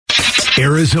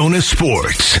Arizona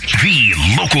Sports, the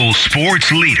local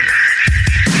sports leader.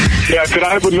 Yeah, could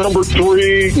I have a number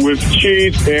 3 with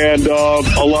cheese and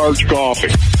a large coffee?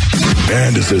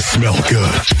 Man, does this smell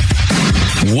good.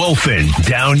 Wolfing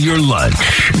down your lunch.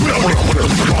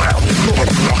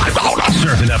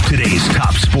 Serving up today's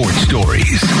top sports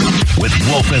stories with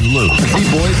Wolf and Luke. Hey,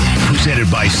 boys. Presented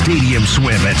by Stadium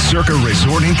Swim at Circa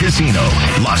Resort and Casino,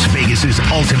 Las Vegas's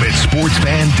ultimate sports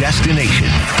fan destination.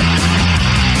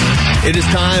 It is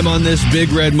time on this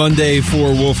Big Red Monday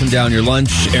for Wolfing Down Your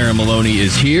Lunch. Aaron Maloney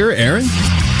is here. Aaron?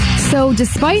 So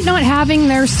despite not having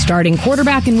their starting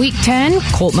quarterback in Week 10,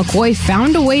 Colt McCoy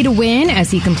found a way to win as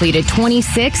he completed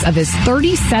 26 of his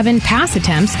 37 pass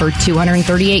attempts for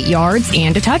 238 yards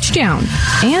and a touchdown,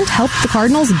 and helped the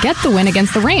Cardinals get the win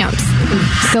against the Rams.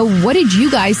 So what did you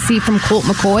guys see from Colt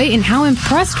McCoy, and how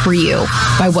impressed were you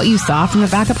by what you saw from the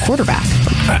backup quarterback?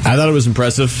 I thought it was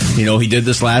impressive. You know, he did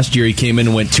this last year. He came in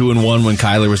and went 2-1 when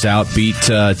Kyler was out, beat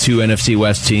 2 NFC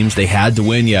West teams. They had to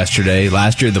win yesterday.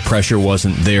 Last year, the pressure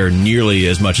wasn't there nearly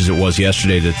as much as it was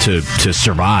yesterday to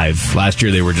survive. Last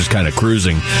year, they were just kind of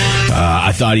cruising.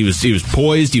 I thought he was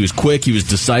poised, he was quick, he was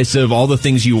decisive, all the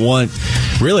things you want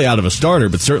really out of a starter,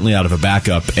 but certainly out of a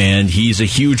backup. And he's a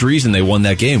huge reason they won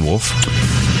that game, Wolf.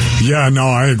 Yeah, no,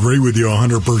 I agree with you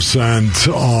 100%.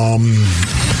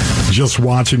 Just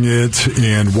watching it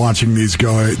and watching these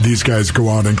guys go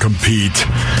out and compete,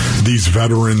 these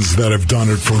veterans that have done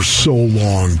it for so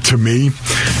long, to me,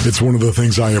 it's one of the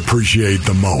things I appreciate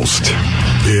the most.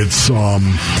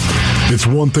 It's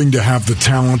one thing to have the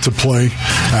talent to play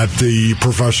at the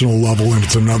professional level, and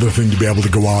it's another thing to be able to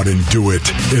go out and do it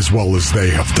as well as they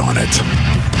have done it.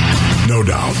 No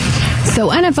doubt. So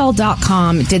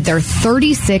NFL.com did their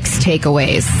 36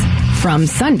 takeaways from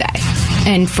Sunday.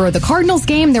 And for the Cardinals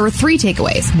game, there were 3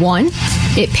 takeaways. 1,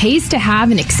 it pays to have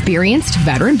an experienced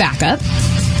veteran backup.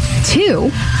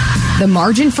 2, the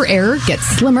margin for error gets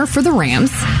slimmer for the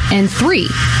Rams. And 3,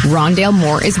 Rondale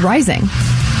Moore is rising.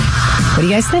 What do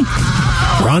you guys think?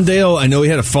 Rondale, I know he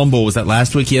had a fumble. Was that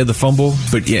last week he had the fumble?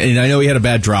 And I know he had a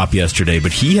bad drop yesterday,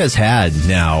 but he has had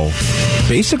now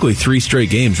basically 3 straight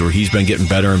games where he's been getting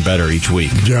better and better each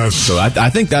week. Yes. So I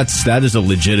think that is a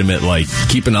legitimate,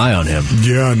 keep an eye on him.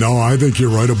 Yeah, no, I think you're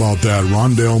right about that.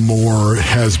 Rondale Moore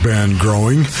has been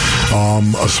growing,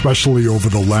 especially over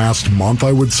the last month,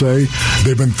 I would say.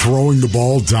 They've been throwing the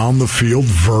ball down the field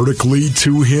vertically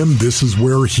to him. This is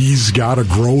where he's got to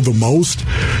grow the most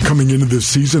coming into this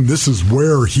season. This is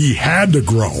where he had to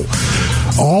grow.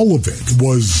 All of it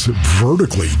was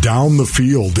vertically down the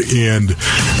field, and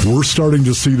we're starting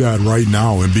to see that right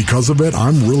now. And because of it,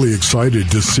 I'm really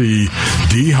excited to see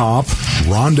D-Hop,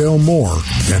 Rondale Moore,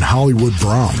 and Hollywood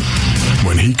Brown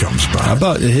when he comes back. How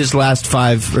about his last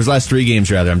 3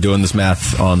 games, rather? I'm doing this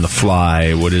math on the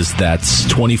fly. What is that?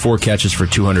 24 catches for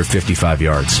 255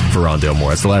 yards for Rondale Moore.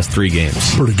 That's the last 3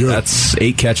 games. Pretty good. That's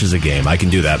 8 catches a game. I can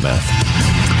do that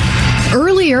math.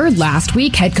 Earlier last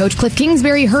week, head coach Cliff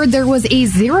Kingsbury heard there was a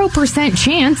 0%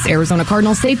 chance Arizona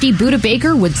Cardinals safety Budda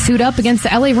Baker would suit up against the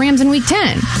LA Rams in Week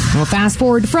 10. Well, fast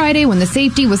forward to Friday when the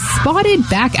safety was spotted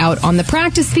back out on the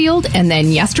practice field, and then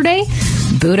yesterday,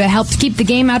 Budda helped keep the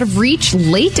game out of reach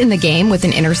late in the game with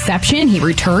an interception. He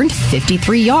returned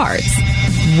 53 yards.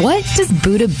 What does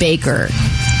Budda Baker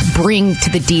bring to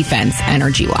the defense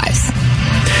energy-wise?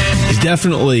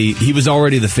 He was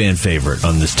already the fan favorite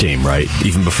on this team, right?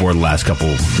 Even before the last couple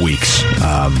weeks.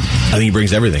 I think he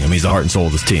brings everything. I mean, he's the heart and soul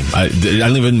of this team. I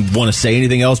don't even want to say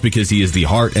anything else because he is the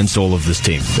heart and soul of this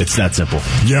team. It's that simple.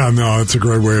 Yeah, no, that's a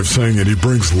great way of saying it. He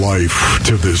brings life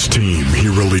to this team. He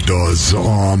really does.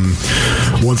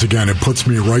 Once again, it puts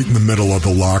me right in the middle of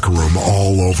the locker room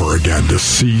all over again to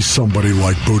see somebody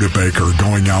like Budda Baker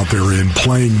going out there and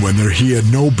playing when he had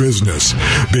no business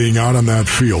being out on that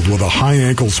field with a high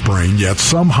ankle sprain. Yet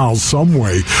somehow,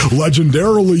 someway,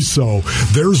 legendarily so,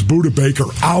 there's Budda Baker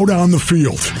out on the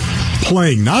field,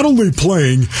 playing, not only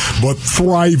playing, but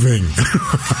thriving,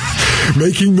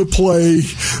 making the play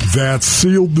that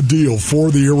sealed the deal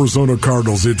for the Arizona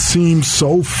Cardinals. It seems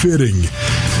so fitting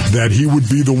that he would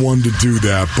be the one to do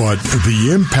that, but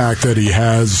the impact that he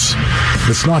has,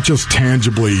 it's not just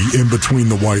tangibly in between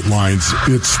the white lines,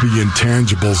 it's the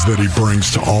intangibles that he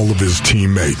brings to all of his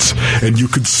teammates. And you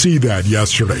could see that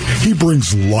yesterday. He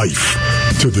brings life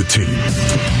to the team.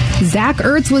 Zach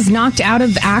Ertz was knocked out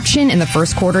of action in the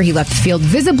first quarter. He left the field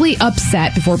visibly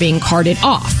upset before being carted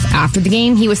off. After the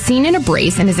game, he was seen in a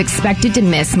brace and is expected to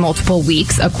miss multiple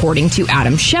weeks, according to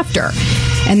Adam Schefter.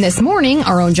 And this morning,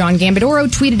 our own John Gambadoro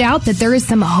tweeted out that there is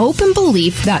some hope and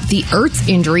belief that the Ertz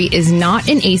injury is not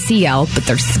an ACL, but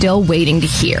they're still waiting to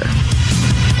hear.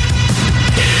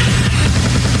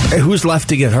 Who's left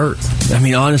to get hurt? I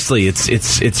mean, honestly,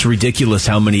 it's ridiculous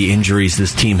how many injuries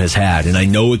this team has had, and I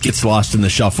know it gets lost in the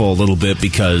shuffle a little bit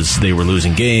because they were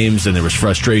losing games and there was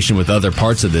frustration with other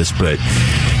parts of this, but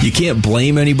you can't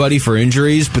blame anybody for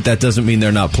injuries, but that doesn't mean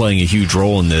they're not playing a huge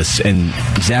role in this. And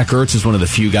Zach Ertz is one of the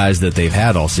few guys that they've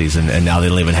had all season, and now they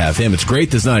don't even have him. It's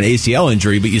great there's not an ACL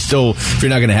injury, but you still, if you're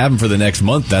not going to have him for the next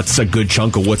month, that's a good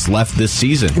chunk of what's left this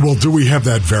season. Well, do we have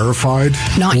that verified?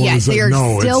 Not yet. They're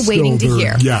still waiting to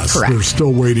hear. Yes, correct. They're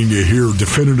still waiting to hear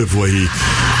definitively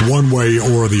one way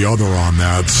or the other on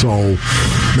that. So,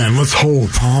 man, let's hope.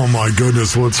 Oh, my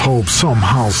goodness, let's hope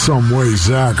somehow, some way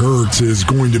Zach Ertz is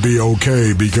going to be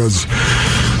okay, because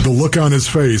the look on his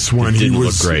face when he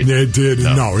was... Look great. It did.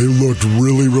 No, it looked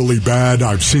really, really bad.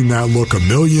 I've seen that look a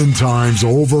million times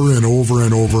over and over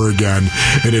and over again,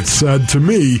 and it said to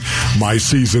me, my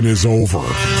season is over.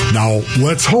 Now,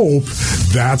 let's hope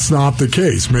that's not the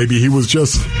case. Maybe he was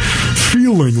just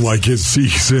feeling like his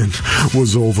season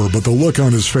was over, but the look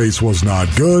on his face was not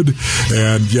good,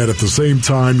 and yet at the same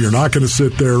time, you're not going to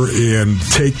sit there and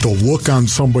take the look on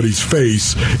somebody's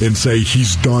face and say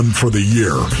he's done for the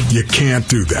year. You can't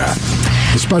do that,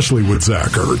 especially with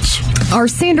Zach Ertz. Our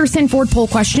Sanderson Ford poll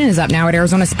question is up now at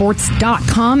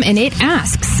ArizonaSports.com, and it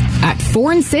asks, at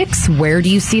 4-6, where do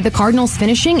you see the Cardinals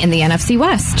finishing in the NFC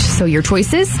West? So your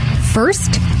choices: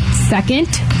 first, second,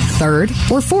 third,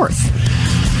 or fourth.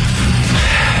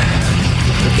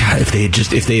 God,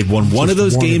 if they had won one of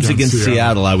those games against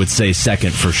Seattle, I would say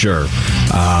second for sure.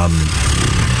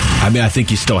 I mean, I think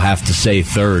you still have to say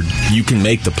third. You can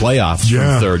make the playoffs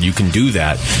from third. You can do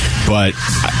that. But,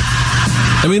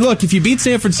 I mean, look, if you beat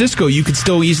San Francisco, you could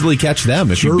still easily catch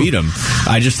them if you beat them.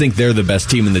 I just think they're the best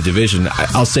team in the division.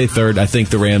 I'll say third. I think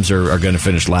the Rams are going to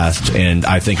finish last, and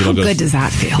I think it'll go... How good does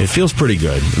that feel? It feels pretty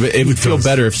good. It would feel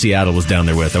better if Seattle was down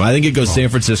there with them. I think it goes San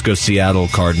Francisco, Seattle,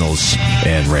 Cardinals,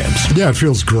 and Rams. Yeah, it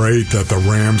feels great that the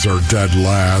Rams are dead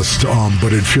last,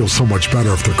 but it feels so much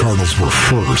better if the Cardinals were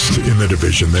first in the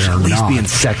division. They are at least not. Being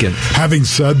second. Having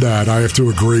said that, I have to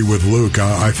agree with Luke.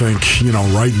 I think,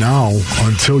 right now,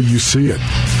 until you see it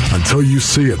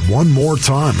one more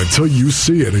time, until you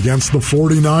see it against the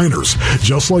 49ers,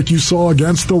 just like you saw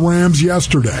against the Rams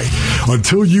yesterday,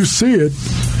 until you see it,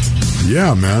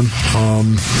 yeah, man,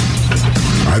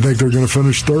 I think they're going to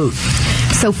finish third.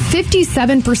 So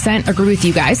 57% agree with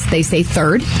you guys. They say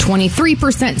third.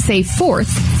 23% say fourth.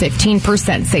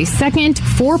 15% say second.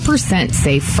 4%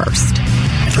 say first.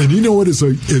 And you know what, as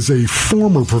a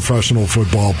former professional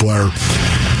football player,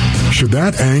 should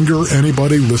that anger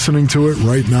anybody listening to it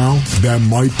right now that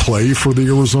might play for the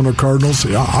Arizona Cardinals?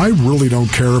 I really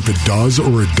don't care if it does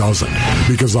or it doesn't.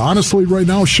 Because honestly, right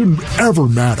now, it shouldn't ever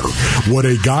matter what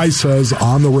a guy says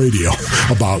on the radio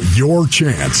about your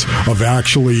chance of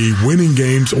actually winning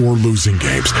games or losing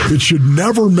games. It should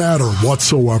never matter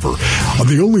whatsoever.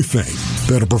 The only thing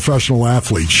that a professional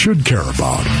athlete should care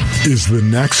about is the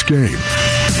next game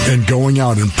and going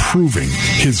out and proving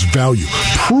his value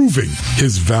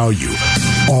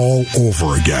all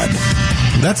over again.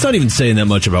 That's not even saying that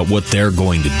much about what they're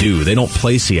going to do. They don't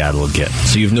play Seattle again,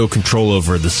 so you have no control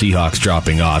over the Seahawks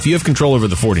dropping off. You have control over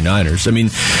the 49ers. I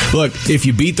mean, look, if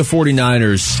you beat the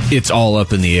 49ers, it's all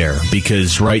up in the air,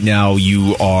 because right now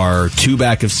you are 2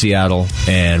 back of Seattle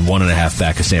and 1.5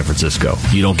 back of San Francisco.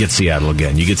 You don't get Seattle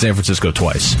again. You get San Francisco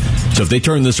twice. So if they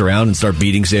turn this around and start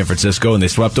beating San Francisco, and they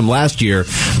swept them last year,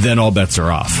 then all bets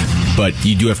are off. But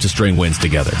you do have to string wins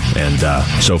together, and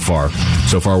so far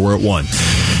we're at 1.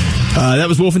 That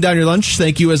was Wolfing Down Your Lunch.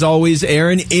 Thank you, as always,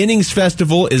 Aaron. Innings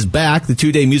Festival is back. The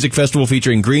 2-day music festival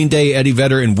featuring Green Day, Eddie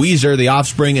Vedder, and Weezer, The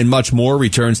Offspring, and much more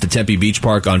returns to Tempe Beach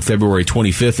Park on February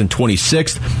 25th and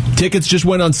 26th. Tickets just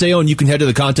went on sale, and you can head to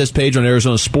the contest page on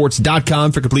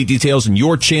ArizonaSports.com for complete details and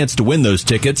your chance to win those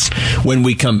tickets. When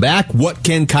we come back, what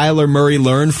can Kyler Murray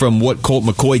learn from what Colt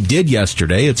McCoy did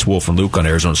yesterday? It's Wolf and Luke on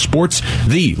Arizona Sports,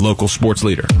 the local sports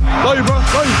leader. Love you, bro.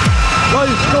 Love you. Love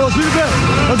you. Go, let's be the best.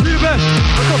 Let's be the best.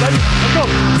 Let's go, baby. Let's go.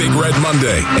 Big Red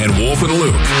Monday and Wolf and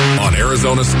Luke on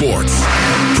Arizona Sports.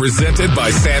 Presented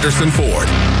by Sanderson Ford.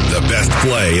 The best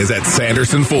play is at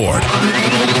Sanderson Ford.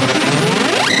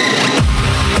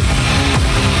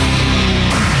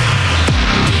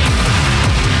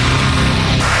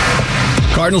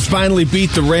 Cardinals finally beat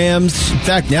the Rams. In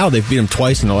fact, now they've beat them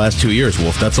twice in the last 2 years,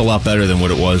 Wolf. That's a lot better than what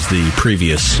it was the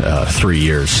previous 3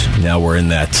 years. Now we're in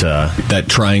that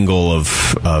triangle of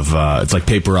it's like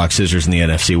paper, rock, scissors in the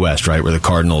NFC West, right, where the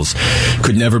Cardinals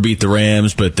could never beat the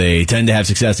Rams, but they tend to have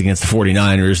success against the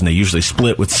 49ers, and they usually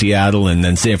split with Seattle, and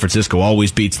then San Francisco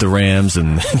always beats the Rams,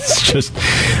 and it's just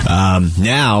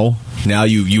now Now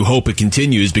you hope it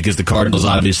continues because the Cardinals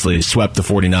obviously swept the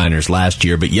 49ers last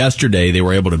year. But yesterday they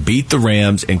were able to beat the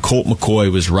Rams, and Colt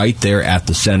McCoy was right there at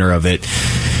the center of it.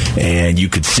 And you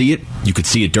could see it. You could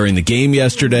see it during the game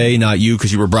yesterday. Not you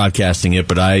because you were broadcasting it,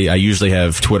 but I usually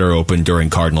have Twitter open during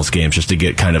Cardinals games just to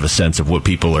get kind of a sense of what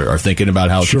people are thinking about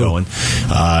how it's going. In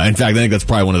fact, I think that's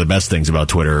probably one of the best things about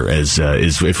Twitter is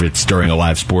if it's during a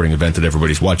live sporting event that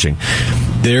everybody's watching.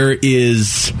 There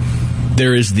is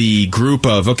the group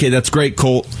of, okay, that's great,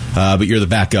 Colt, but you're the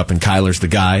backup and Kyler's the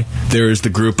guy. There is the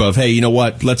group of, hey, you know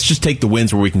what? Let's just take the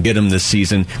wins where we can get him this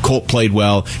season. Colt played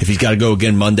well. If he's got to go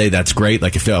again Monday, that's great.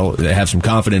 Like, if they'll have some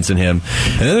confidence in him.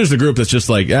 And then there's the group that's just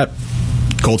like,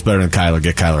 Colt's better than Kyler.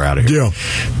 Get Kyler out of here. Yeah.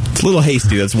 It's a little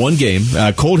hasty. That's one game.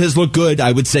 Colt has looked good,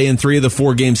 I would say, in 3 of the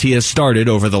 4 games he has started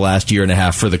over the last year and a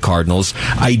half for the Cardinals.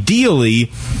 Ideally,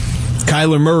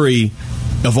 Kyler Murray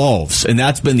evolves, and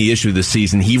that's been the issue this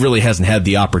season. He really hasn't had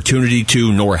the opportunity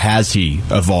to, nor has he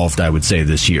evolved, I would say,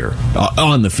 this year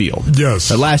on the field.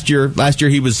 Yes. Last year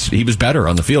he was better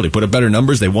on the field. He put up better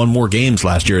numbers. They won more games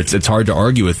last year. It's hard to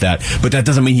argue with that, but that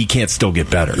doesn't mean he can't still get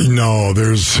better. No,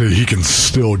 he can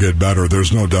still get better.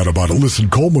 There's no doubt about it. Listen,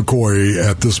 Colt McCoy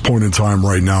at this point in time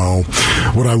right now,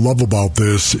 what I love about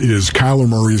this is Kyler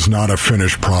Murray's not a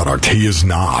finished product. He is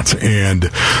not. And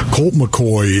Colt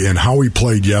McCoy and how he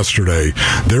played yesterday,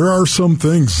 there are some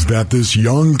things that this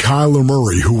young Kyler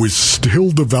Murray, who is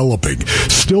still developing,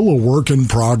 still a work in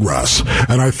progress,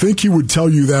 and I think he would tell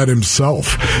you that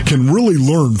himself, can really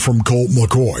learn from Colt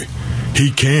McCoy. He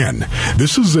can.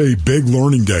 This is a big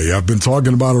learning day. I've been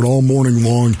talking about it all morning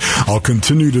long. I'll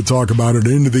continue to talk about it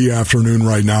into the afternoon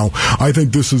right now. I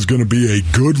think this is going to be a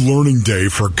good learning day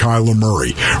for Kyler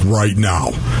Murray right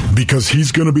now because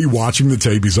he's going to be watching the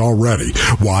tape. He's already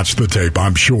watched the tape,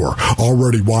 I'm sure.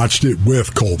 Already watched it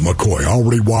with Colt McCoy.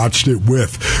 Already watched it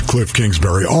with Cliff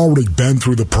Kingsbury. Already been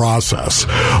through the process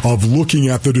of looking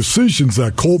at the decisions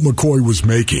that Colt McCoy was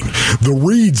making, the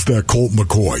reads that Colt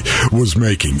McCoy was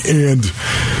making, and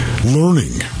learning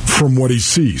from what he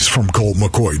sees from Colt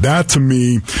McCoy. That, to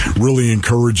me, really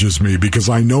encourages me because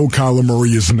I know Kyler Murray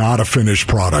is not a finished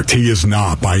product. He is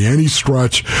not by any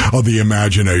stretch of the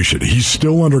imagination. He's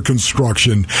still under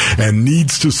construction and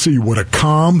needs to see what a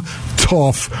calm,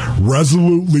 tough,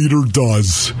 resolute leader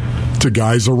does to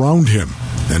guys around him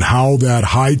and how that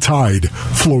high tide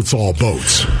floats all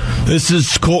boats. This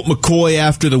is Colt McCoy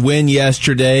after the win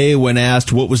yesterday when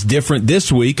asked what was different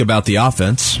this week about the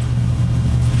offense.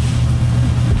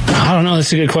 I don't know.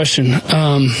 That's a good question.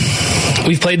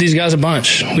 We've played these guys a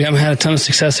bunch. We haven't had a ton of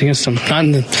success against them. Not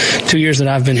in the 2 years that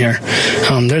I've been here.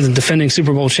 They're the defending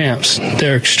Super Bowl champs.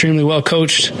 They're extremely well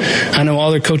coached. I know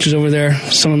all their coaches over there,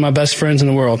 some of my best friends in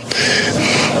the world.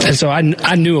 And so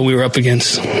I knew what we were up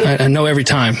against. I know every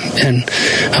time. And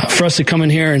for us to come in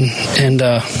here and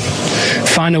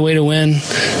find a way to win,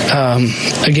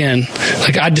 again,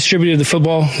 like I distributed the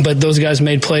football, but those guys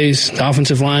made plays. The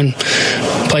offensive line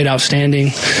played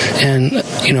outstanding. And,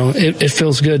 you know, it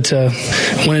feels good to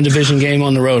win a division game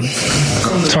on the road.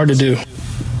 It's hard to do.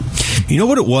 You know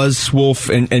what it was, Wolf?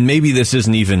 And maybe this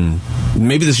isn't even,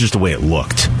 maybe this is just the way it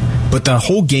looked. But the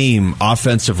whole game,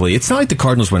 offensively, it's not like the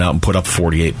Cardinals went out and put up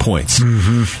 48 points.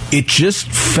 Mm-hmm. It just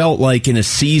felt like in a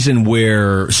season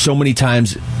where so many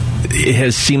times it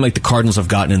has seemed like the Cardinals have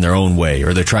gotten in their own way,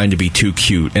 or they're trying to be too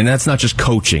cute. And that's not just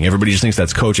coaching. Everybody just thinks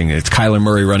that's coaching. It's Kyler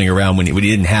Murray running around when he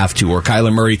didn't have to, or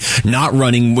Kyler Murray not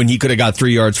running when he could have got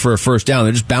 3 yards for a first down.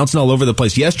 They're just bouncing all over the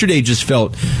place. Yesterday just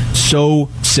felt so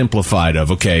simplified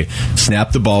of, okay,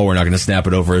 snap the ball. We're not going to snap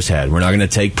it over his head. We're not going to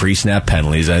take pre-snap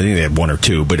penalties. I think they had 1 or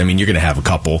 2, but I mean, you're going to have a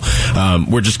couple.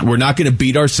 We're not going to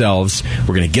beat ourselves.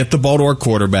 We're going to get the ball to our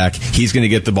quarterback. He's going to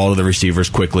get the ball to the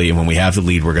receivers quickly, and when we have the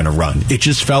lead, we're going to run. It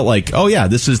just felt like, oh yeah,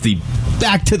 this is the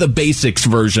back to the basics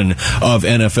version of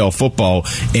NFL football,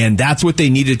 and that's what they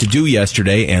needed to do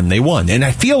yesterday, and they won. And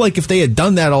I feel like if they had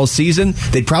done that all season,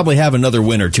 they'd probably have another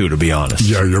win or two, to be honest.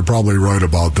 Yeah, you're probably right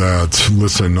about that.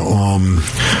 Listen,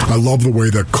 I love the way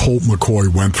that Colt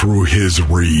McCoy went through his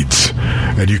reads,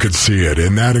 and you could see it,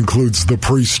 and that includes the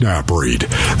pre-snap read.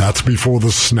 That's before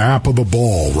the snap of the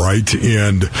ball, right?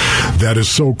 And that is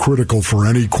so critical for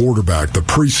any quarterback. The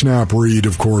pre-snap read,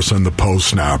 of course, and the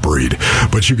post-snap read.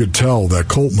 But you could tell that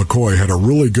Colt McCoy had a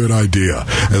really good idea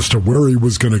as to where he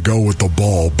was going to go with the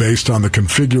ball based on the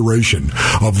configuration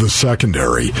of the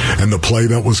secondary and the play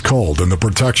that was called and the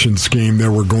protection scheme they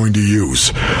were going to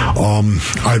use.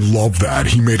 I love that.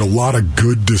 He made a lot of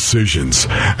good decisions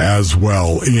as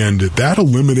well, and that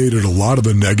eliminated a lot of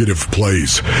the negative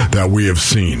plays that we have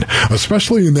seen,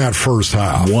 especially in that first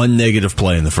half. One negative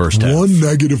play in the first half. One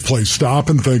negative play. Stop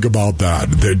and think about that.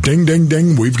 The ding, ding,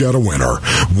 ding, we've got a winner.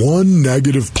 One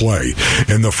negative play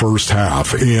in the first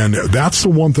half, and that's the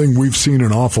one thing we've seen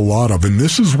an awful lot of, and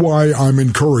this is why I'm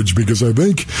encouraged, because I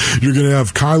think you're going to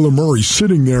have Kyler Murray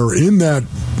sitting there in that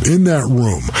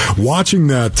room, watching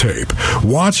that tape,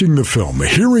 watching the film,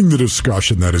 hearing the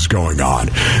discussion that is going on,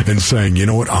 and saying, you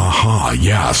know what,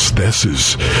 yes,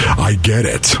 I get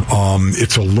it.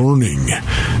 It's a learning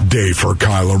day for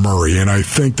Kyler Murray, and I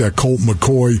think that Colt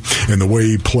McCoy and the way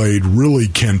he played really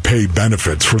can pay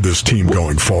benefits for this team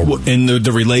going forward. And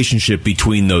the relationship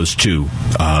between those two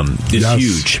is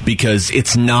huge, because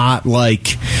it's not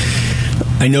like...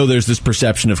 I know there's this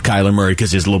perception of Kyler Murray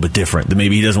because he's a little bit different, that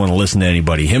maybe he doesn't want to listen to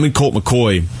anybody. Him and Colt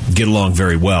McCoy get along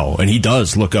very well, and he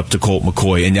does look up to Colt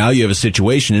McCoy. And now you have a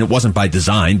situation, and it wasn't by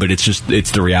design, but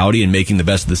it's the reality and making the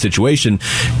best of the situation.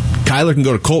 Kyler can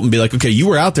go to Colt and be like, okay, you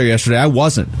were out there yesterday, I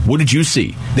wasn't. What did you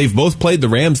see? They've both played the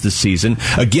Rams this season.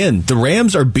 Again, the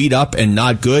Rams are beat up and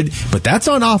not good, but that's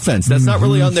on offense. That's not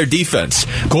really on their defense.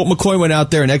 Colt McCoy went out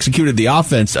there and executed the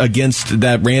offense against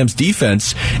that Rams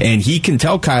defense, and he can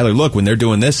tell Kyler, look, when they're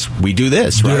doing this, we do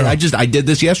this, right? Yeah. I did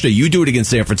this yesterday. You do it against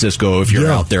San Francisco if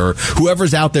you're out there. Or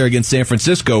whoever's out there against San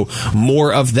Francisco,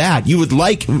 more of that. You would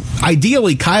like,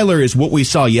 ideally, Kyler is what we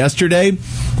saw yesterday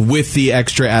with the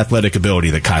extra athletic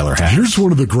ability that Kyler has. Here's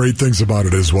one of the great things about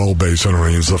it as well, Basin,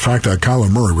 is the fact that Kyler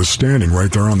Murray was standing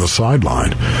right there on the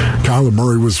sideline. Kyler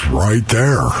Murray was right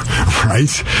there,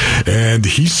 right? And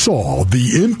he saw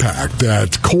the impact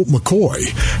that Colt McCoy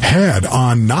had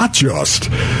on not just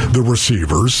the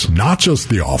receivers, not just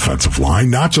the offensive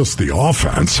line, not just the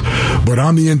offense, but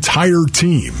on the entire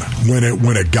team.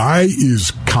 When a guy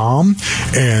is calm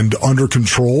and under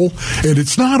control, and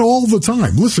it's not all the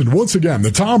time. Listen, once again,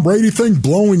 the Tom Brady thing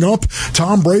blowing up,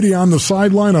 Tom Brady on the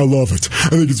sideline, I love it. I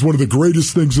think it's one of the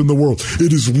greatest things in the world.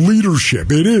 It is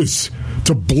leadership. It is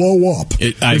to blow up.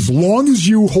 As long as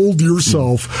you hold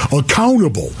yourself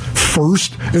accountable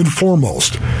first and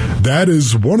foremost. That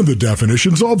is one of the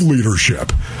definitions of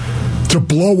leadership. To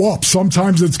blow up.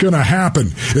 Sometimes it's going to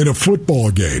happen in a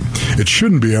football game. It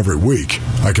shouldn't be every week.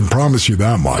 I can promise you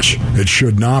that much. It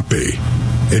should not be.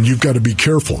 And you've got to be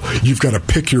careful. You've got to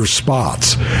pick your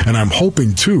spots. And I'm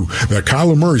hoping, too, that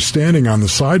Kyler Murray standing on the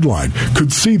sideline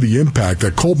could see the impact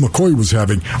that Colt McCoy was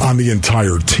having on the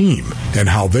entire team and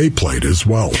how they played as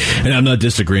well. And I'm not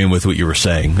disagreeing with what you were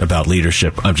saying about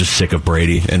leadership. I'm just sick of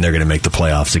Brady, and they're going to make the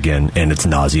playoffs again, and it's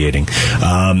nauseating.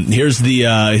 Here's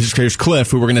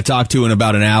Cliff, who we're going to talk to in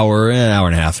about an hour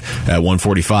and a half at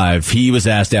 1:45. He was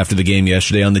asked after the game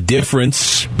yesterday on the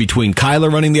difference between Kyler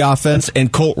running the offense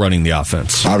and Colt running the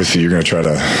offense. Obviously, you're going to try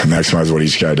to maximize what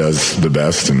each guy does the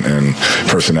best and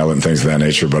personnel and things of that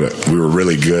nature, but we were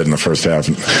really good in the first half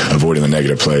avoiding the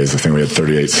negative plays. I think we had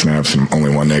 38 snaps and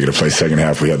only one negative play. Second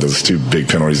half, we had those two big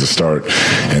penalties to start,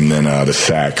 and then the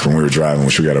sack when we were driving,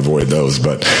 which we got to avoid those.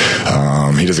 But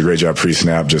he does a great job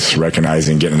pre-snap, just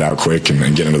recognizing, getting it out quick, and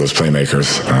getting into those playmakers.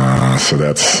 So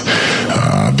that's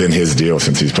been his deal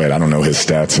since he's played. I don't know his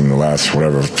stats in the last 4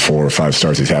 or 5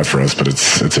 starts he's had for us, but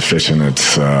it's efficient.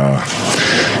 It's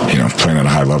playing at a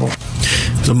high level.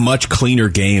 It's a much cleaner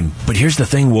game. But here's the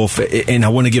thing, Wolf, and I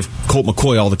want to give Colt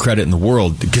McCoy all the credit in the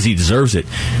world because he deserves it.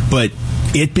 But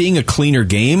it being a cleaner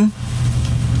game,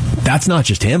 that's not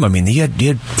just him. I mean, he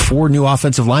had 4 new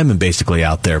offensive linemen basically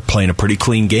out there playing a pretty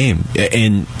clean game.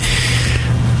 And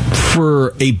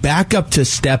for a backup to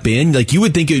step in, like, you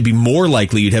would think it would be more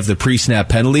likely you'd have the pre-snap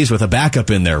penalties with a backup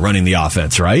in there running the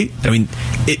offense, right? I mean,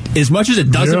 as much as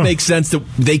it doesn't make sense that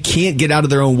they can't get out of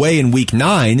their own way in week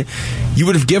 9, you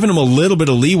would have given them a little bit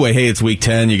of leeway. Hey, it's week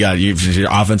 10. You got your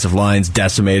offensive line's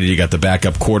decimated. You got the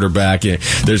backup quarterback.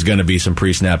 There's going to be some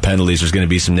pre-snap penalties. There's going to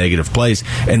be some negative plays.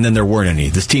 And then there weren't any.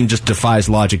 This team just defies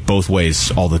logic both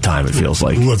ways all the time, it feels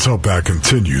like. Let's hope that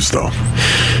continues, though.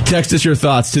 Text us your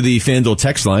thoughts to the FanDuel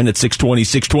text line at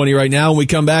 620 right now. When we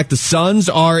come back, the Suns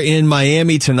are in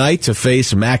Miami tonight to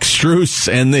face Max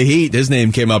Strus and the Heat. His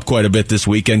name came up quite a bit this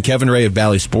weekend. Kevin Ray of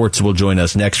Bally Sports will join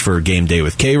us next for Game Day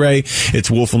with K-Ray.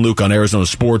 It's Wolf and Luke on Arizona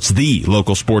Sports, the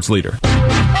local sports leader.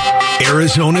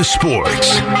 Arizona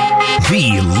Sports,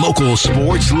 the local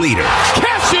sports leader.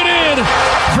 Catch it in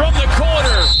from the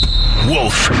corner.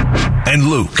 Wolf and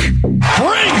Luke.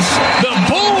 Brings the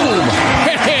boom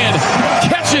and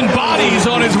catching bodies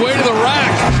on his way to the right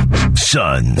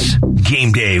Suns.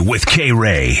 Game day with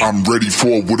K-Ray. I'm ready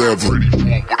for whatever.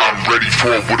 I'm ready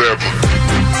for whatever.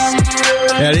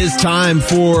 It is time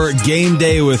for Game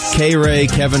Day with K-Ray.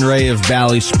 Kevin Ray of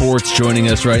Bally Sports joining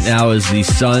us right now as the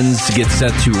Suns get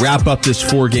set to wrap up this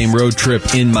 4-game road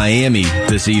trip in Miami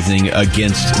this evening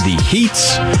against the Heat.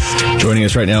 Joining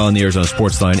us right now on the Arizona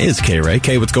Sports Line is K-Ray.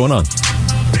 K, what's going on?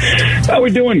 How we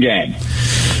doing, gang?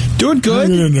 Doing good.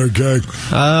 Hanging in there, gang.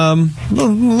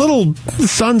 Little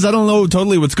Suns, I don't know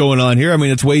totally what's going on here. I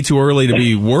mean, it's way too early to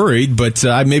be worried, but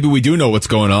maybe we do know what's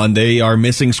going on. They are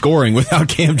missing scoring without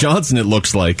Cam Johnson, it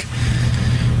looks like.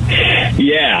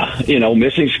 Yeah,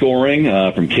 missing scoring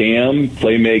from Cam,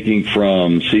 playmaking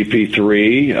from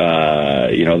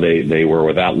CP3. They were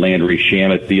without Landry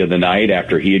Shamet the other night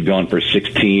after he had gone for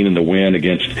 16 in the win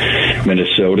against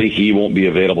Minnesota. He won't be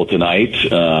available tonight.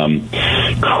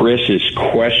 Chris is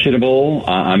questionable.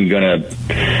 I'm gonna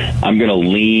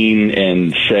lean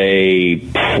and say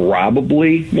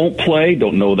probably won't play.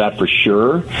 Don't know that for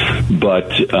sure,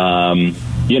 but.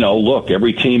 Look,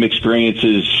 every team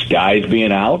experiences guys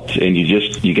being out, and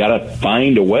you got to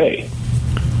find a way.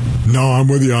 No, I'm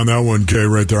with you on that one, Kay,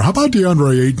 right there. How about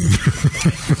DeAndre Ayton?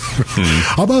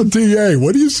 How about DA?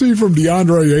 What do you see from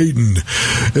DeAndre Ayton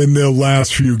in the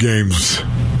last few games?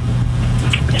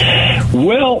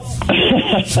 Well,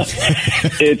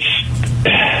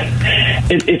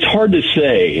 it's hard to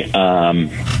say.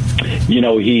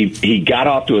 He got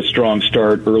off to a strong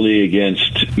start early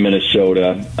against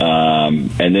Minnesota,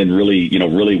 and then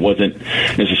really wasn't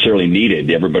necessarily needed.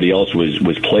 Everybody else was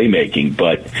playmaking.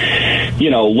 But,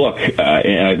 look,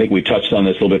 and I think we touched on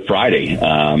this a little bit Friday,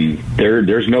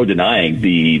 there's no denying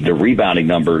the rebounding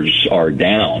numbers are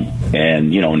down,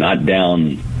 and, not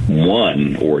down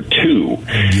 1 or 2.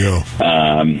 Yeah.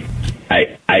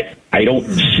 I don't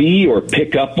see or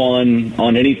pick up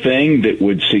on anything that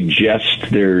would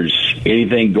suggest there's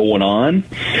anything going on,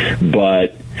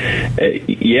 but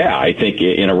I think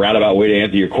in a roundabout way to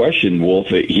answer your question, Wolf,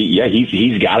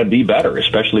 he's got to be better,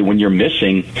 especially when you're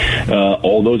missing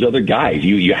all those other guys.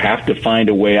 You have to find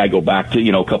a way. I go back to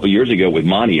a couple of years ago with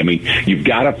Monty. I mean, you've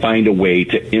got to find a way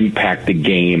to impact the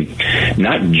game,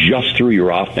 not just through your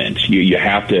offense. You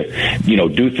have to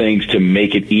do things to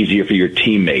make it easier for your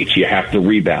teammates. You have to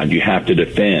rebound. You have to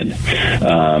defend,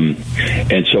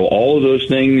 and so all of those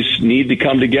things need to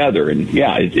come together. And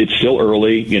it's still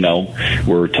early.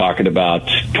 We're talking about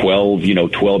 12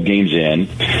 games in,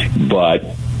 but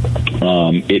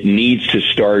it needs to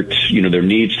start, there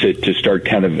needs to start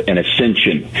kind of an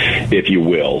ascension, if you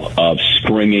will, of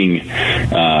stringing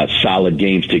solid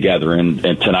games together. And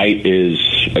tonight is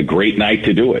a great night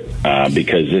to do it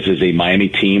because this is a Miami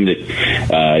team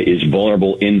that is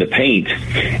vulnerable in the paint,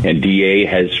 and DA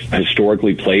has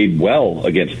historically played well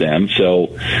against them.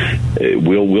 So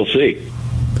we'll see.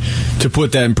 To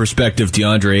put that in perspective,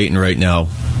 DeAndre Ayton right now,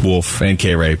 Wolf and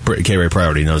K-Ray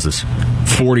Priority knows this,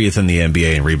 40th in the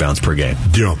NBA in rebounds per game.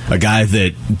 Yeah. A guy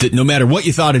that no matter what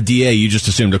you thought of DA, you just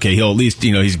assumed, okay, he'll at least,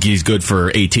 he's good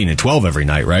for 18 and 12 every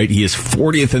night, right? He is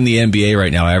 40th in the NBA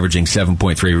right now, averaging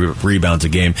 7.3 rebounds a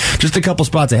game. Just a couple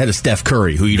spots ahead of Steph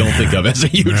Curry, who you don't think of as a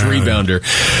huge rebounder.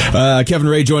 Kevin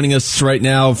Ray joining us right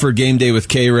now for Game Day with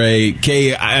K-Ray.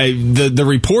 The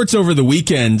reports over the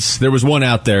weekends, there was one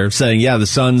out there saying, the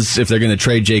Suns, if they're going to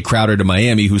trade Jay Crowder to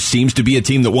Miami, who seems to be a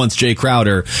team that wants Jay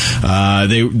Crowder,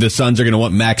 the Suns are going to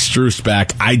want Max Strus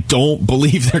back. I don't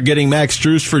believe they're getting Max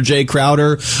Strus for Jay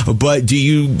Crowder, but do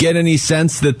you get any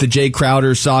sense that the Jay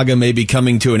Crowder saga may be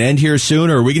coming to an end here soon,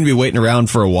 or are we going to be waiting around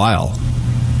for a while?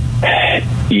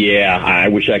 Yeah, I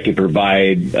wish I could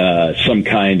provide some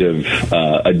kind of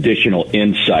additional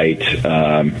insight.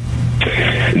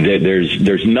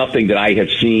 There's nothing that I have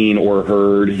seen or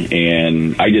heard,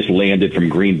 and I just landed from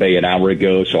Green Bay an hour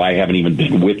ago, so I haven't even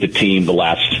been with the team the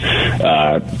last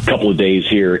couple of days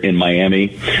here in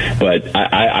Miami. But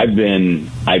I've been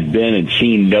and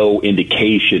seen no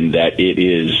indication that it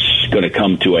is going to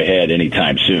come to a head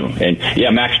anytime soon. And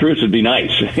Max Strus would be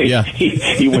nice. Yeah,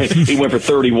 he went for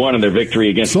 31 in their victory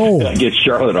against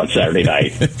Charlotte on Saturday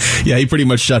night. Yeah, he pretty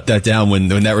much shut that down when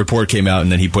that report came out,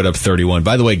 and then he put up 31.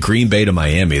 By the way, Green Bay to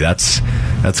Miami, that's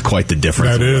quite the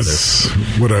difference. That is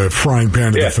with a frying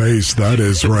pan to the face. That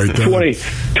is right there.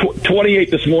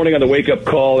 28 this morning on the wake-up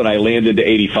call, and I landed to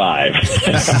 85.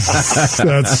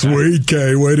 That's sweet,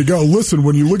 Kay. Way to go. Listen,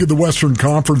 when you look at the Western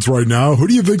Conference right now, who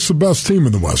do you think's the best team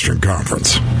in the Western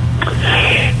Conference?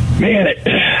 Man,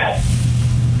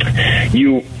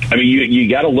 you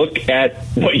got to look at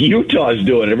what Utah's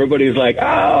doing. Everybody's like,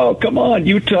 "Oh, come on,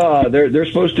 Utah! They're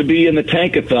supposed to be in the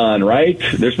tankathon, right?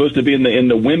 They're supposed to be in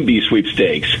the Wemby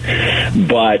sweepstakes."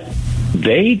 But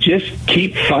they just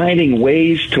keep finding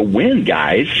ways to win,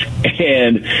 guys.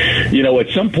 And, at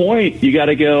some point, you got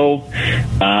to go,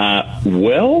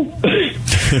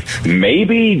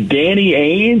 maybe Danny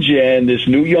Ainge and this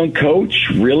new young coach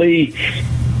really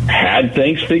had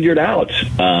things figured out.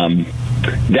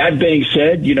 That being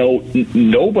said,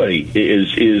 nobody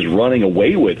is running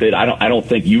away with it. I don't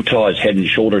think Utah is head and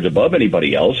shoulders above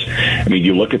anybody else. I mean,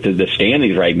 you look at the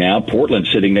standings right now.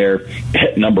 Portland's sitting there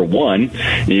at number 1.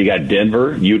 You got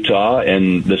Denver, Utah,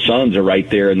 and the Suns are right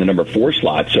there in the number 4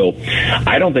 slot. So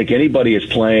I don't think anybody is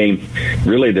playing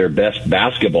really their best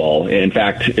basketball. In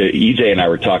fact, EJ and I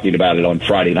were talking about it on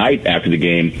Friday night after the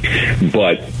game.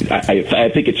 But I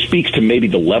think it speaks to maybe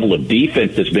the level of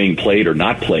defense that's being played or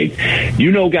not played.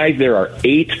 Guys, there are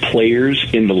 8 players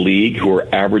in the league who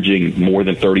are averaging more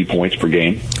than 30 points per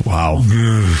game. Wow.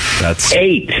 That's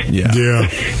 8. Yeah.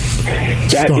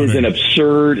 That is an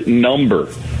absurd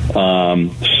number.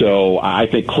 So I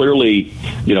think clearly,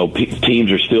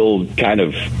 teams are still kind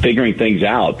of figuring things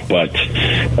out. But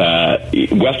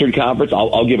Western Conference,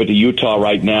 I'll give it to Utah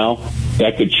right now.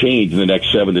 That could change in the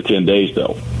next 7 to 10 days,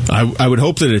 though. I would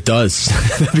hope that it does.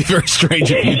 That'd be very strange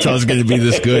if Utah's going to be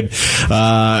this good.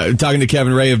 Talking to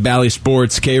Kevin Ray of Bally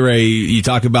Sports. K-Ray, you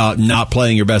talk about not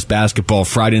playing your best basketball.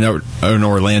 Friday night in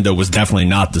Orlando was definitely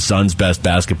not the Suns' best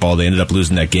basketball. They ended up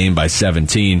losing that game by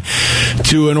 17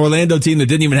 to an Orlando team that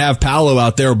didn't even have Paolo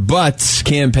out there, but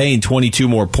Cam-Payne 22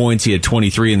 more points. He had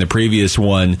 23 in the previous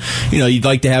one. You'd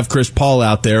like to have Chris Paul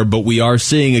out there, but we are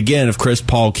seeing, again, if Chris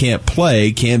Paul can't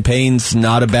play, Cam-Payne's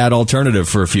not a bad alternative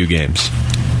for a few games.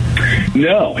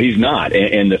 No, he's not.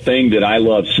 And the thing that I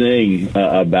love seeing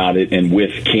about it and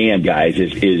with Cam, guys,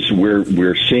 is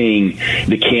we're seeing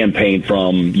the campaign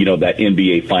from, that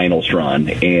NBA Finals run.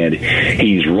 And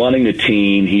he's running the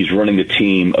team. He's running the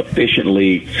team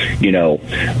efficiently,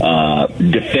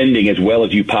 defending as well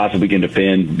as you possibly can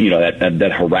defend,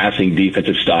 that harassing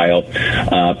defensive style.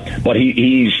 But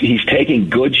he's taking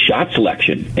good shot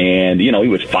selection. And, he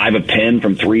was 5 of 10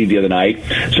 from 3 the other night.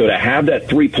 So to have that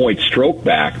 3-point stroke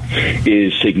back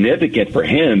is significant for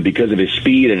him because of his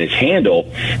speed and his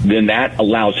handle. Then that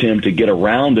allows him to get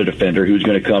around the defender who's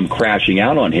going to come crashing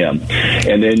out on him.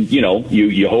 And then,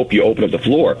 you hope you open up the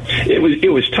floor.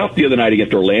 It was tough the other night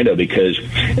against Orlando because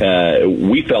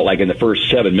we felt like in the first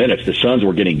 7 minutes, the Suns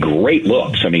were getting great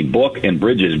looks. I mean, Book and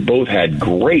Bridges both had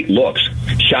great looks,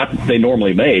 shots they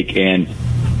normally make, and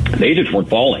they just weren't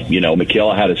falling.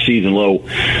 Mikal had a season low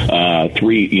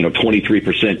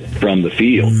 23% from the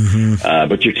field. Mm-hmm.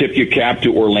 But you tip your cap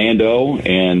to Orlando,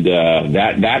 and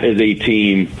that is a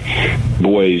team,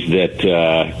 boys,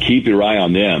 that keep your eye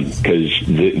on them because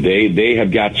they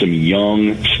have got some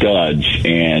young studs.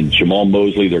 And Jamal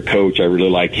Mosley, their coach, I really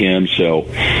like him. So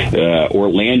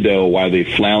Orlando, while they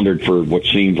floundered for what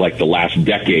seems like the last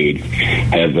decade,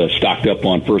 have stocked up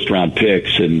on first-round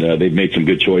picks, and they've made some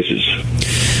good choices.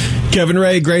 Kevin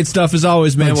Ray, great stuff as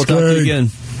always, man. We'll talk to you again.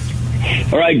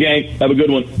 All right, gang. Have a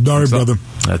good one. All right, brother.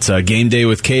 That's Game Day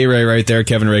with K-Ray right there.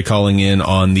 Kevin Ray calling in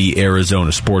on the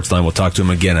Arizona Sports Line. We'll talk to him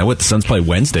again. The Suns play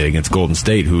Wednesday against Golden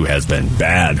State, who has been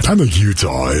bad. I think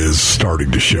Utah is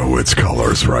starting to show its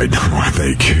colors right now. I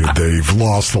think they've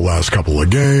lost the last couple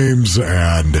of games,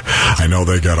 and I know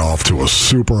they got off to a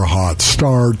super hot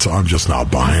start. I'm just not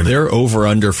buying it. They're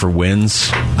over-under for wins.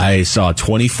 I saw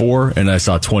 24, and I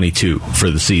saw 22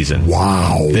 for the season.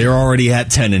 Wow. They're already at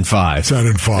 10-5.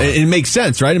 10-5. It makes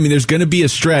sense, right? I mean, there's going to be a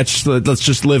stretch. Let's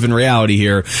just live in reality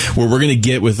here, where we're going to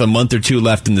get with a month or two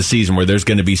left in the season where there's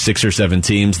going to be 6 or 7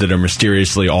 teams that are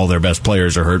mysteriously all their best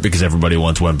players are hurt because everybody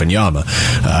wants Wembanyama.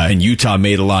 And Utah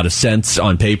made a lot of sense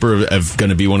on paper of going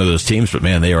to be one of those teams, but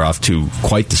man, they are off to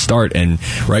quite the start. And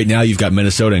right now you've got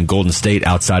Minnesota and Golden State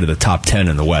outside of the top 10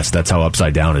 in the West. That's how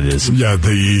upside down it is. Yeah,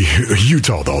 the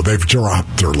Utah, though, they've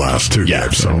dropped their last 2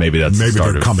 games. So maybe they're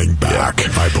coming back,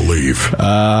 I believe.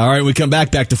 All right, we come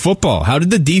back to football. How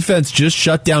did the defense just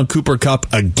shut down Cooper Kupp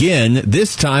again,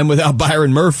 this time without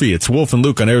Byron Murphy? It's Wolf and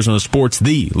Luke on Arizona Sports,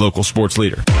 the local sports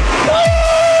leader. Big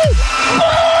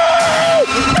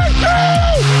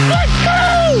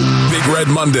Red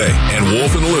Monday and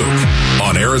Wolf and Luke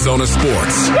on Arizona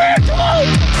Sports.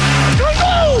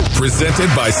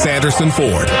 Presented by Sanderson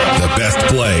Ford. The best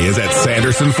play is at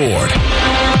Sanderson Ford.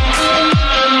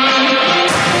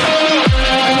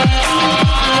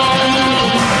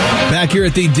 Back here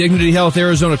at the Dignity Health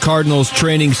Arizona Cardinals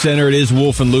Training Center, it is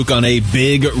Wolf and Luke on a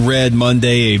Big Red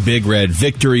Monday, a Big Red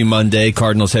Victory Monday.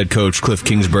 Cardinals head coach Cliff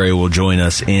Kingsbury will join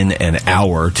us in an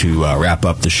hour to wrap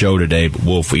up the show today. But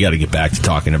Wolf, we got to get back to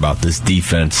talking about this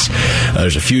defense.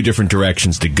 There's a few different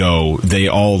directions to go. They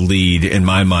all lead, in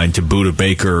my mind, to Budda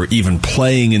Baker even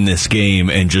playing in this game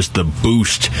and just the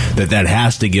boost that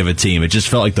has to give a team. It just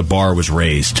felt like the bar was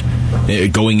raised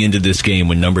going into this game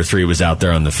when number 3 was out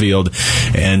there on the field.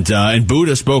 And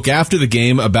Budda spoke after the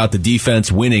game about the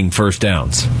defense winning first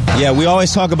downs. Yeah, we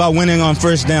always talk about winning on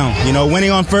first down.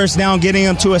 Winning on first down, getting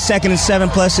them to a 2nd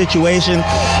and 7+ situation,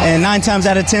 and 9 times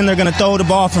out of 10 they're going to throw the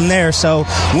ball from there. So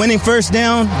winning first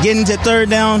down, getting to 3rd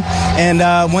down,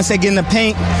 and once they get in the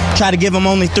paint, try to give them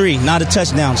only 3, not a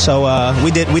touchdown. So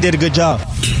we did a good job.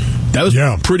 That was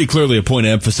pretty clearly a point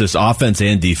of emphasis, offense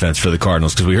and defense, for the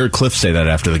Cardinals, because we heard Cliff say that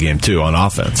after the game, too, on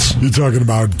offense. You're talking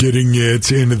about getting it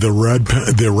into the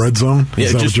red zone?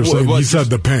 Is that what you're saying? He said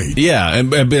the paint. Yeah,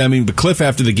 but Cliff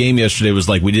after the game yesterday was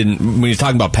like, when you're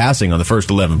talking about passing on the first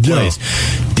 11 plays,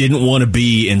 didn't want to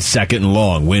be in 2nd and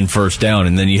long, win first down,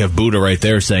 and then you have Budda right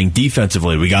there saying,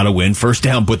 defensively, we got to win first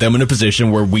down, put them in a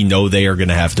position where we know they are going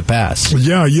to have to pass.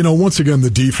 Yeah, once again, the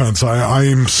defense, I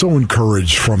am so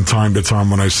encouraged from time to time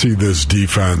when I see this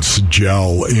defense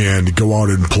gel and go out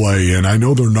and play. And I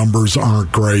know their numbers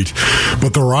aren't great,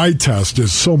 but their eye test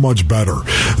is so much better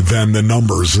than the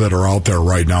numbers that are out there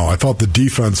right now. I thought the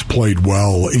defense played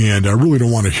well, and I really don't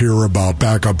want to hear about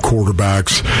backup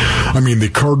quarterbacks. I mean, the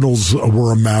Cardinals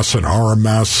were a mess and are a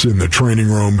mess in the training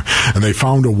room, and they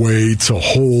found a way to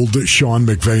hold Sean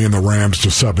McVay and the Rams to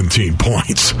 17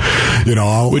 points.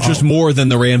 Which is more than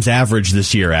the Rams average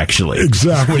this year, actually.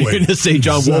 Exactly. When you're going to say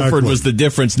John Wolford was the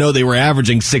difference, no, they were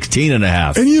averaging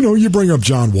 16.5. And you bring up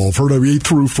John Wolford. He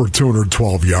threw for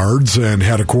 212 yards and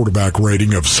had a quarterback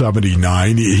rating of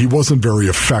 79. He wasn't very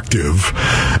effective.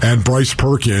 And Bryce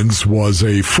Perkins was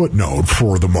a footnote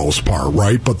for the most part,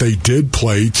 right? But they did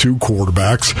play 2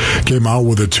 quarterbacks, came out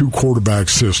with a 2-quarterback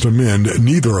system, and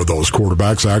neither of those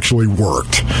quarterbacks actually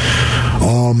worked.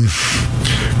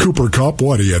 Cooper Kupp,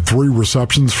 he had 3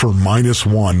 receptions for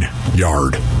 -1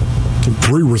 yard.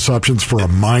 3 receptions for a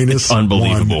 -1.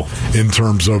 Unbelievable. In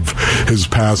terms of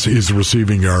his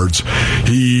receiving yards.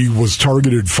 He was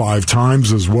targeted 5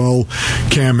 times as well.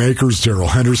 Cam Akers, Darrell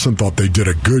Henderson, thought they did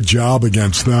a good job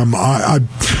against them.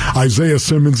 Isaiah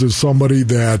Simmons is somebody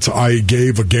that I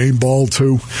gave a game ball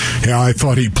to. Yeah, I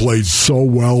thought he played so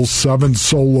well. 7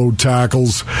 solo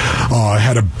tackles.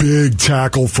 Had a big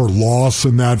tackle for loss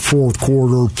in that 4th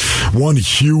quarter. 1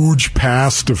 huge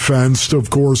pass defense.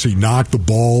 Of course, he knocked the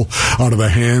ball out of the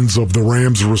hands of the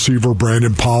Rams receiver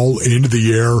Brandon Powell into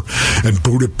the air, and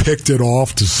Budda picked it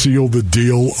off to seal the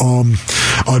deal.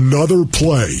 Another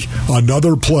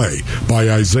play by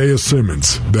Isaiah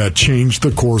Simmons that changed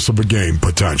the course of a game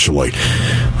potentially.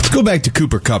 Let's go back to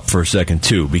Cooper Kupp for a second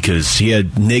too, because he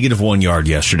had -1 yard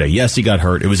yesterday. Yes, he got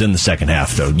hurt. It was in the second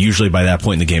half though. Usually by that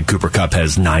point in the game, Cooper Kupp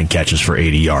has 9 catches for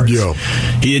 80 yards. Yeah.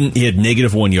 He had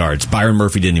 -1 yards. Byron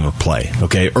Murphy didn't even play.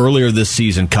 Okay, earlier this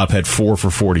season, Kupp had 4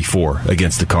 for 44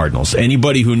 against the Cardinals.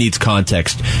 Anybody who needs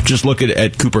context, just look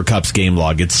at Cooper Kupp's game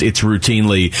log. It's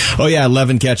routinely,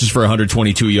 11 catches for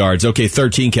 122 yards. Okay,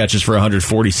 13 catches for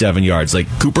 147 yards. Like,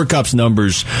 Cooper Kupp's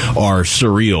numbers are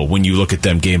surreal when you look at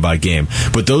them game by game.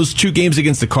 But those 2 games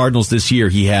against the Cardinals this year,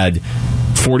 he had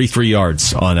 43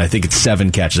 yards on, I think it's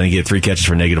 7 catches. I think he had 3 catches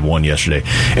for -1 yesterday.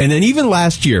 And then even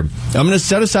last year, I'm going to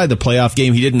set aside the playoff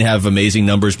game. He didn't have amazing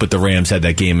numbers, but the Rams had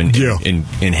that game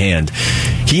in hand.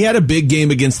 He had a big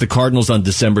game against the Cardinals on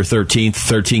December 13th,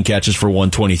 13 catches for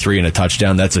 123 and a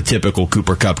touchdown. That's a typical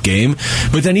Cooper Kupp game.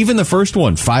 But then even the first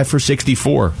one, 5 for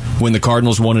 64 when the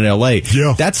Cardinals won in L.A.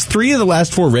 Yeah. That's 3 of the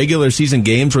last 4 regular season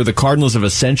games where the Cardinals have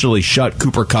essentially shut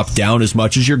Cooper Kupp down as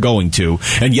much as you're going to.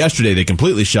 And yesterday they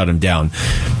completely shut him down.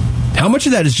 How much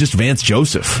of that is just Vance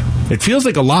Joseph? It feels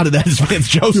like a lot of that is Vance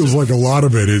Joseph. It feels like a lot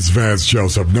of it is Vance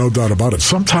Joseph, no doubt about it.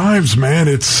 Sometimes, man,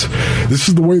 this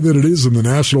is the way that it is in the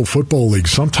National Football League.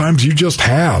 Sometimes you just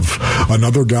have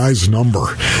another guy's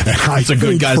number. And It's a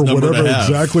good guy's number to have.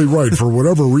 Exactly right. For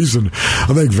whatever reason,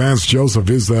 I think Vance Joseph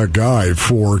is that guy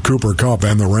for Cooper Kupp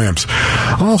and the Rams.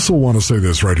 I also want to say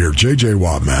this right here. J.J.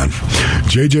 Watt, man.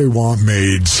 J.J. Watt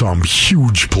made some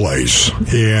huge plays,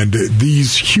 and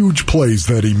these huge plays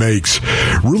that he makes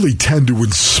really tend to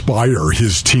inspire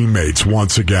his teammates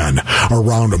once again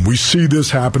around him. We see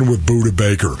this happen with Budda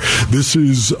Baker. This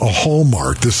is a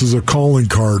hallmark. This is a calling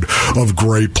card of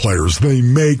great players. They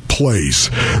make plays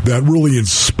that really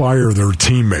inspire their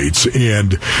teammates,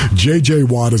 and J.J.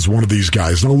 Watt is one of these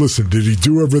guys. Now listen, did he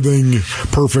do everything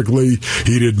perfectly?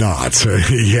 He did not.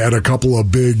 He had a couple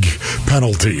of big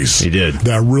penalties. He did.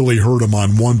 That really hurt him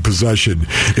on one possession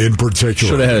in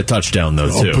particular. Should have had a touchdown, though,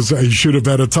 too. He should have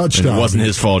had a touchdown. And it wasn't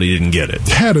his fault he didn't get it.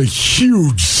 Had a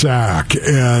huge sack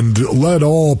and led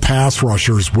all pass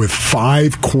rushers with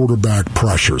 5 quarterback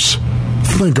pressures.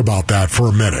 Think about that for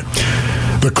a minute.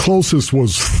 The closest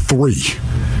was 3.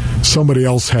 Somebody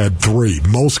else had 3.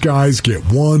 Most guys get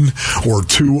 1 or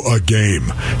 2 a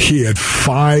game. He had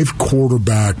 5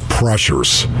 quarterback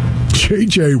pressures.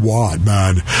 J.J. Watt,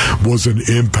 man, was an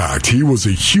impact. He was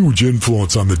a huge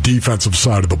influence on the defensive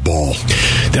side of the ball.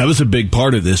 That was a big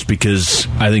part of this because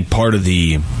I think part of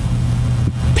the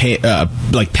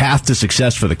path to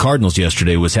success for the Cardinals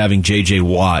yesterday was having J.J.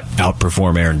 Watt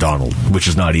outperform Aaron Donald, which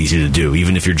is not easy to do,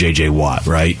 even if you're J.J. Watt,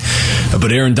 right?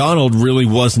 But Aaron Donald really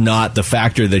was not the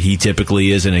factor that he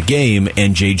typically is in a game,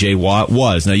 and J.J. Watt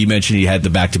was. Now, you mentioned he had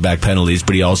the back-to-back penalties,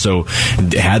 but he also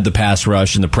had the pass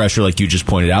rush and the pressure, like you just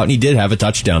pointed out, and he did have a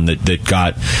touchdown that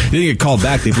got... He didn't get called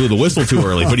back. They blew the whistle too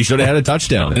early, but he should have had a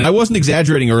touchdown. And I wasn't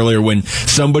exaggerating earlier when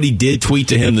somebody did tweet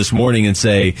to him this morning and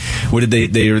say, what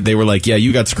did they were like, yeah,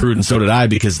 you got screwed and so did I,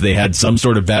 because they had some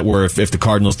sort of bet where if the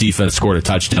Cardinals defense scored a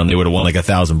touchdown, they would have won like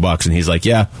 $1,000. And he's like,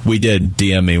 yeah, we did.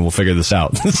 DM me, we'll figure this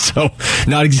out. So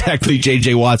not exactly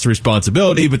J.J. Watt's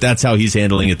responsibility, but that's how he's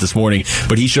handling it this morning.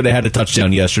 But he should have had a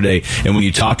touchdown yesterday. And when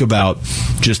you talk about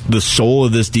just the soul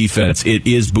of this defense, it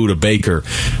is Budda Baker.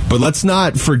 But let's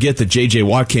not forget that J.J.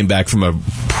 Watt came back from a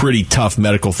pretty tough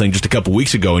medical thing just a couple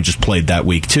weeks ago and just played that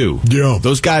week too. Yeah.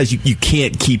 Those guys, you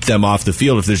can't keep them off the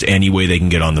field if there's any way they can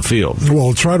get on the field.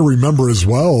 Well, try to remember as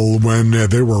well when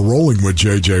they were rolling with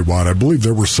J.J. Watt. I believe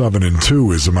they were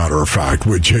 7-2, as a matter of fact,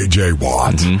 with J.J.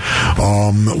 Watt.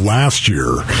 Mm-hmm. Last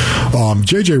year,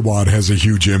 J.J. Watt has a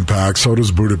huge impact. So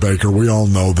does Budda Baker. We all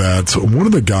know that. One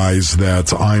of the guys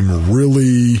that I'm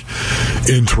really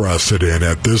interested in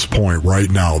at this point right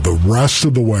now, the rest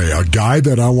of the way, a guy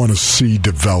that I want to see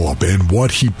develop and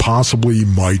what he possibly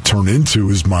might turn into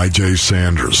is Myjai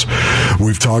Sanders.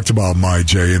 We've talked about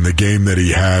Myjai in the game that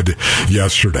he had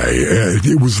yesterday.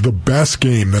 It was the best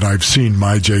game that I've seen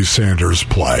Myjai Sanders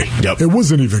play. Yep. It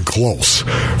wasn't even close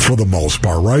for the most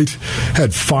part, right?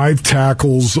 Had 5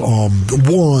 tackles,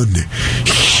 1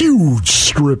 huge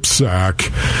strip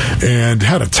sack, and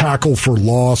had a tackle for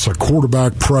loss, a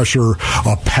quarterback pressure,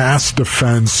 a pass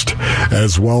defensed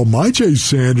as well. Myjai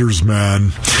Sanders,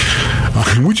 man,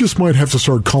 we just might have to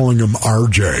start calling him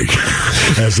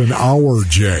RJ as an our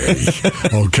J.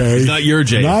 Okay? It's not your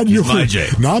J. Not your, my J.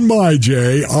 Not my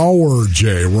J, our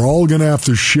J. We're all going to have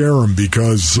to share him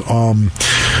because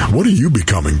what are you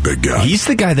becoming, big guy? He's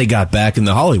the guy they got back in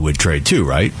the Hollywood trade, too,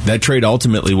 right? That trade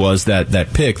ultimately was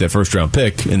that pick, that first-round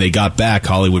pick, and they got back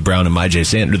Hollywood Brown and Myjai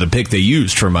Sanders, the pick they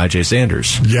used for Myjai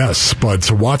Sanders. Yes, but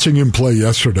watching him play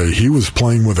yesterday, he was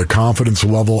playing with a confidence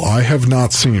level I have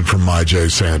not seen from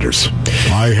Myjai Sanders.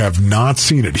 I have not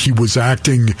seen it. He was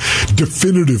acting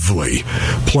definitively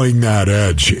playing that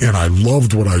edge, and I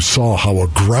loved what I saw, how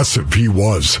aggressive he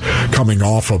was coming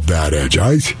off of that edge.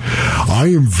 I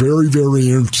am very,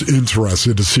 very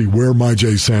interested to see where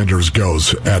Myjai Sanders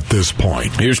goes at this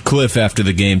point. Here's Cliff after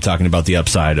the game talking about the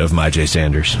upside of Myjai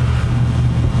Sanders.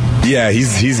 Yeah,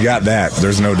 he's got that.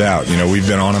 There's no doubt. You know, we've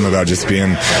been on him about just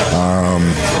being,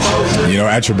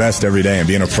 at your best every day and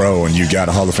being a pro, and you got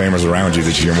Hall of Famers around you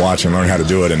that you can watch and learn how to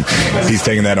do it. And he's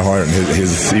taking that to heart. And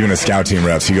even his scout team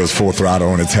reps, he goes full throttle,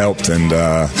 and it's helped. And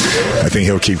I think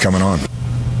he'll keep coming on.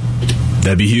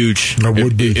 That'd be huge. That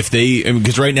would be. If they,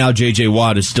 because right now J.J.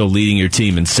 Watt is still leading your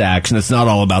team in sacks, and it's not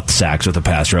all about the sacks with the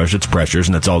pass rush. It's pressures,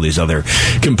 and that's all these other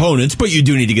components. But you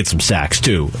do need to get some sacks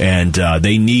too, and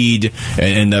they need.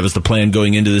 And that was the plan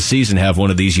going into the season: have one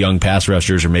of these young pass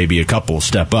rushers, or maybe a couple,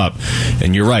 step up.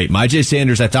 And you're right, Myjai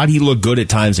Sanders. I thought he looked good at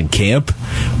times in camp,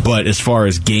 but as far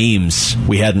as games,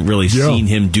 we hadn't really seen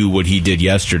him do what he did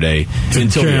yesterday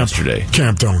until yesterday.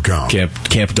 Camp don't count.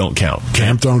 Camp don't count.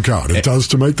 Camp don't count. It does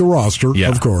to make the roster. Yeah.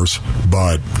 Of course.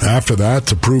 But after that,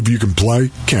 to prove you can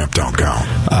play, camp don't count.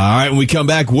 All right, when we come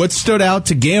back, what stood out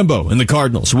to Gambo and the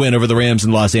Cardinals' win over the Rams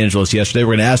in Los Angeles yesterday?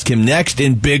 We're going to ask him next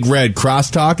in Big Red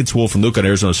Crosstalk. It's Wolf and Luke on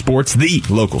Arizona Sports, the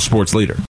local sports leader.